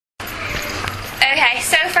Okay,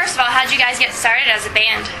 so first of all, how'd you guys get started as a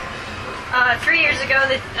band? 3 years ago,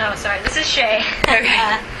 this is Shay.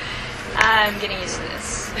 Okay. I'm getting used to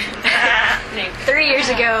this. 3 years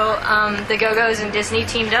ago, the Go-Go's and Disney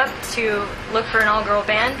teamed up to look for an all-girl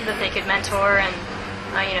band that they could mentor and,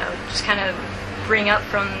 just kind of bring up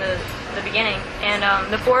from the beginning.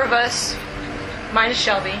 And the four of us, minus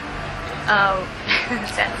Shelby,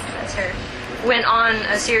 that's her, went on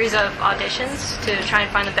a series of auditions to try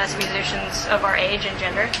and find the best musicians of our age and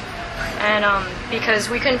gender. And because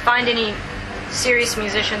we couldn't find any serious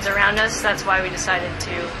musicians around us, that's why we decided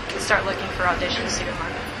to start looking for auditions to go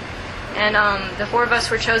on. And the four of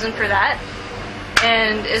us were chosen for that.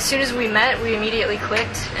 And as soon as we met, we immediately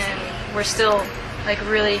clicked, and we're still like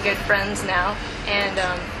really good friends now. And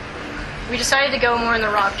we decided to go more in the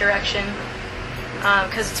rock direction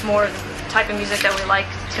because it's more the type of music that we like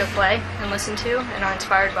to play and listen to and are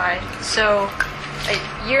inspired by. So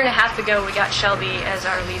a year and a half ago, we got Shelby as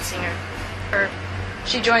our lead singer. Or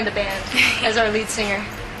she joined the band as our lead singer.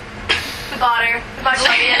 We bought her. We bought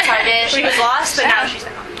Shelby at Target. She was lost, but now she's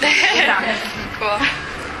found. Cool.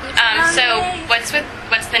 So what's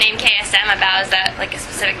the name KSM about? Is that like a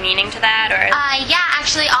specific meaning to that, or? Yeah,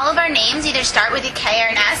 actually, all of our names either start with a K or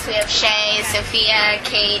an S. We have Shay, Sophia,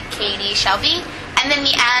 Kate, Katie, Shelby, and then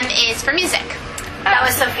the M is for music. That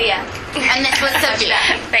was Sophia. And this was Sophia.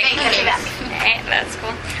 Thank you. Alright, that's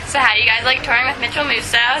cool. So how do you guys like touring with Mitchell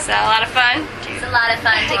Musso? Is that a lot of fun? It's a lot of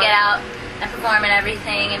fun to get out and perform and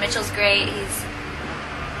everything, and Mitchell's great. He's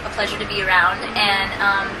a pleasure to be around, and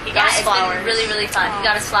he got us flowers. Been really, really fun. He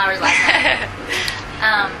got us flowers last night.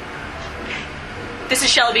 This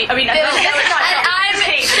is Shelby. I mean, and I'm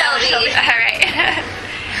Shelby. Alright.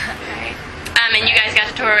 And you guys got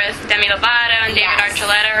to tour with Demi Lovato and David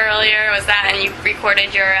Archuleta earlier. Was that, and you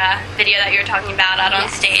recorded your video that you were talking about out on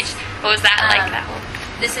stage. What was that like? That whole?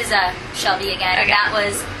 This is Shelby again. Okay. That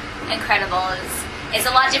was incredible. It's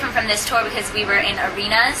a lot different from this tour because we were in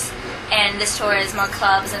arenas, and this tour is more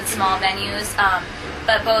clubs and small venues.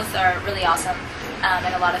 But both are really awesome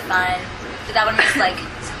and a lot of fun. That one was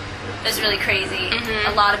it was really crazy.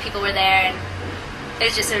 A lot of people were there, and it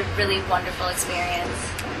was just a really wonderful experience.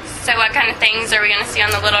 So what kind of things are we going to see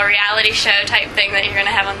on the little reality show type thing that you're going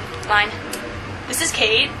to have online? This is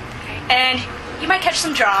Kate, and you might catch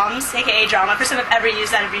some drums, aka drama. First time I've ever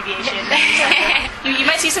used that abbreviation. you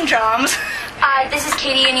might see some drums. This is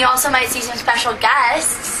Katie, and you also might see some special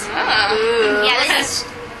guests. Oh. Yeah, this is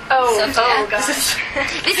Sophia.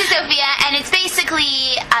 this is Sophia, and it's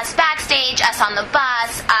basically us backstage, us on the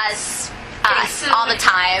bus, us all the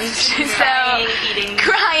time.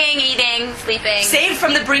 Crying, eating, sleeping. Saved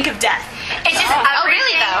from the brink of death. It's just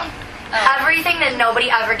really though? everything that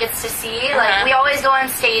nobody ever gets to see. Like, we always go on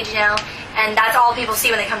stage, and that's all people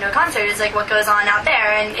see when they come to a concert is like what goes on out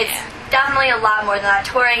there, and it's definitely a lot more than that.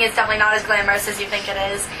 Touring is definitely not as glamorous as you think it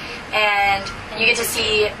is, and you get to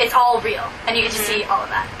see it's all real, and you get to see all of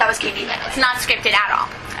that. That was Katie, by the way. It's not scripted at all.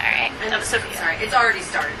 Alright. And that was Sophia. Sorry, it's already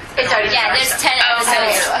started. It's already There's 10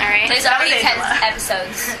 episodes. Alright. There's already 10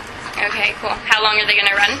 episodes. Okay, cool. How long are they going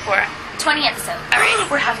to run for? 20 episodes. Alright.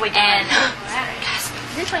 We're halfway done. And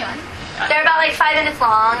Is it 21? They're about like 5 minutes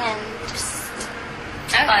long, and just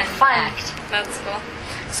fun. That's cool.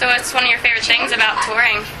 So what's one of your favorite things about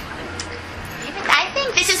touring? I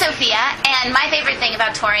think this is Sophia, and my favorite thing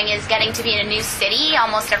about touring is getting to be in a new city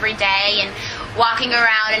almost every day and walking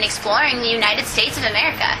around and exploring the United States of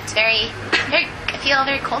America. It's I feel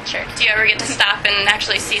very cultured. Do you ever get to stop and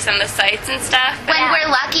actually see some of the sights and stuff? When we're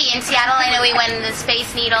lucky. In Seattle, I know we went in the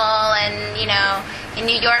Space Needle, and, in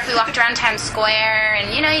New York we walked around Times Square,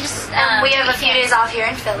 and, you just... we have a few days off here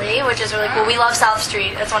in Philly, which is really cool. We love South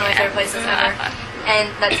Street. That's one of my favorite places ever. And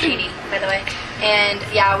that's Katie, by the way. And,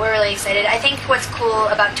 yeah, we're really excited. I think what's cool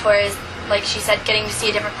about tour is, like she said, getting to see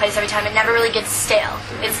a different place every time. It never really gets stale.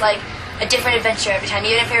 It's like a different adventure every time,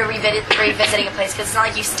 even if you're revisiting a place, because it's not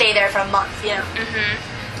like you stay there for a month,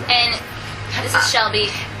 And this is Shelby.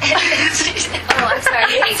 Oh, I'm sorry.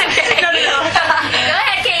 Kate. No. Go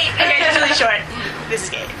ahead, Kate. Okay, it's really short. This is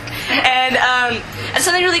Kate. And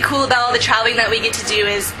something really cool about all the traveling that we get to do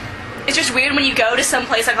is it's just weird when you go to some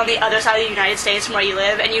place like on the other side of the United States from where you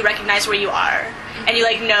live, and you recognize where you are, and you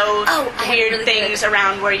know weird really things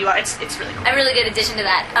around where you are. It's really cool. A really good addition to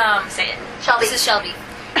that. Say it. Shelby. This is Shelby.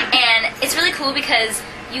 And it's really cool because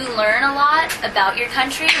you learn a lot about your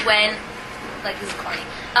country when, this is corny.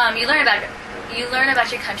 You learn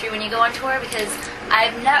about your country when you go on tour, because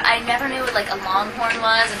I never knew what a Longhorn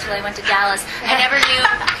was until I went to Dallas. I never knew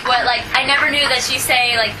I never knew that you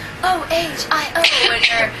say OHIO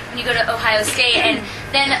when you go to Ohio State, and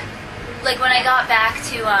then when I got back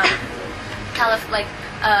to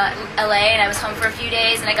LA, and I was home for a few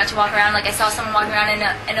days, and I got to walk around. Like, I saw someone walking around in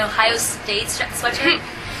an Ohio State sweatshirt,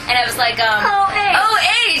 and I was like,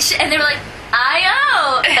 OH, and they were like,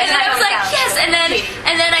 I-O, and then I was like, yes, and then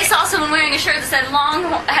I saw someone wearing a shirt that said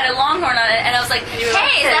had a longhorn on it, and I was like, hey,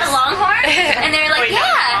 is that a longhorn? And they were like,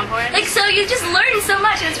 yeah, like, so you just learn so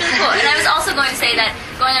much, and it's really cool. And I was also going to say that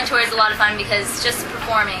going on tour is a lot of fun because just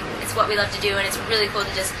performing, it's what we love to do, and it's really cool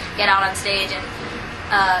to just get out on stage and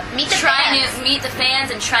meet the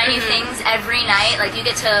fans and try new things every night. Like, you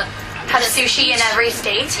get to have sushi in every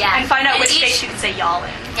state. Yeah. And find out which state you can say y'all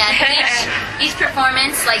in. Yeah, each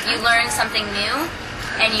performance, like, you learn something new,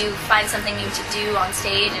 and you find something new to do on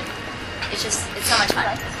stage, and it's so much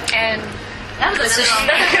fun. And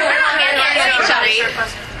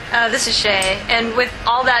this is Shay, and with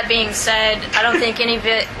all that being said, I don't think any of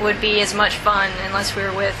it would be as much fun unless we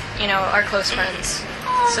were with, our close friends.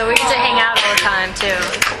 So we get to hang out all the time, too.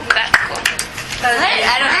 That's cool.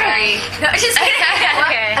 I don't agree. No, just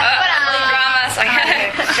Okay.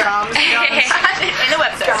 Drama. in the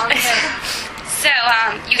website. So,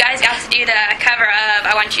 you guys got to do the cover of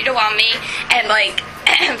I Want You to Want Me, and, like,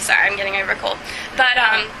 I'm sorry, I'm getting over a cold, but,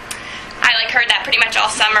 I, like, heard that pretty much all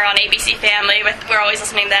summer on ABC Family. We're always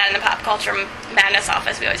listening to that in the Pop Culture Madness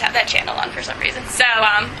office. We always have that channel on for some reason. So,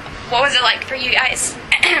 what was it like for you guys,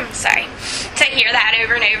 sorry, to hear that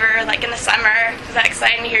over and over, like, in the summer? Was that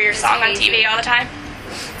exciting to hear your song on TV all the time?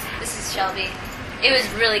 This is Shelby. It was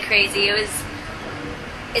really crazy.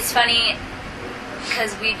 It's funny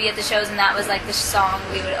because we'd be at the shows and that was like the song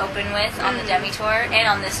we would open with on the Demi tour and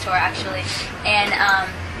on this tour actually, and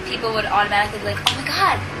people would automatically be like, oh my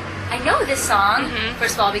god, I know this song.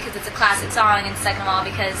 First of all, because it's a classic song, and second of all,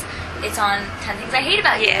 because it's on 10 Things I Hate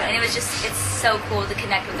About You, and it's so cool to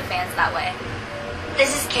connect with the fans that way.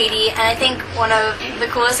 This is Katie, and I think one of the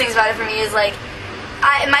coolest things about it for me is, like,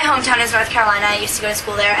 my hometown is North Carolina. I used to go to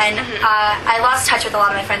school there, and I lost touch with a lot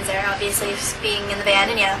of my friends there, obviously, just being in the band,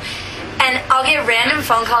 and and I'll get random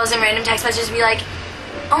phone calls and random text messages and be like,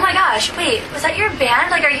 oh my gosh, wait, was that your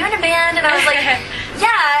band? Like, are you in a band? And I was like,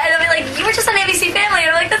 yeah, and I'll be like, you were just on ABC Family,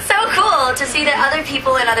 and I'm like, that's so cool to see that other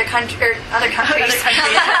people in other countries, other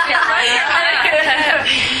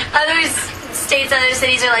states, other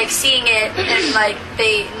cities are, like, seeing it, and, like,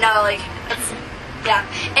 they know, like, that's, yeah.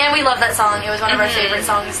 And we love that song. It was one of our favorite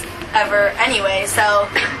songs ever anyway, so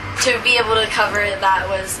to be able to cover that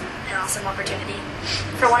was an awesome opportunity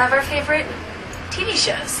for one of our favorite TV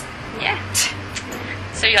shows. Yeah.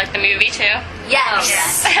 So you like the movie too?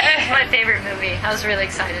 Yes. My favorite movie. I was really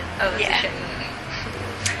excited.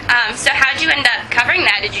 So how'd you end up covering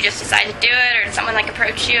that? Did you just decide to do it, or did someone, like,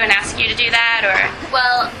 approach you and ask you to do that, or?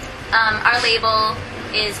 Well, our label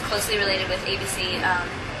is closely related with ABC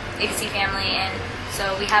Family, and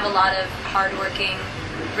so we have a lot of hardworking,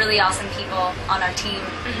 really awesome people on our team,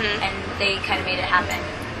 and they kind of made it happen.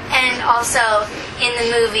 And also, in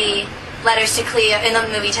the movie, Letters to Cleo, in the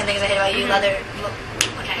movie 10 Things I Hate About You, Letters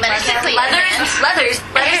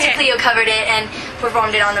to Cleo covered it and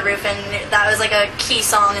performed it on the roof, and that was, like, a key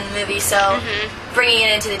song in the movie, so bringing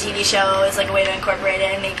it into the TV show is, like, a way to incorporate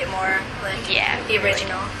it and make it more, like, the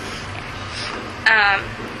original.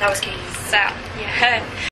 That was Katie's. So, yeah.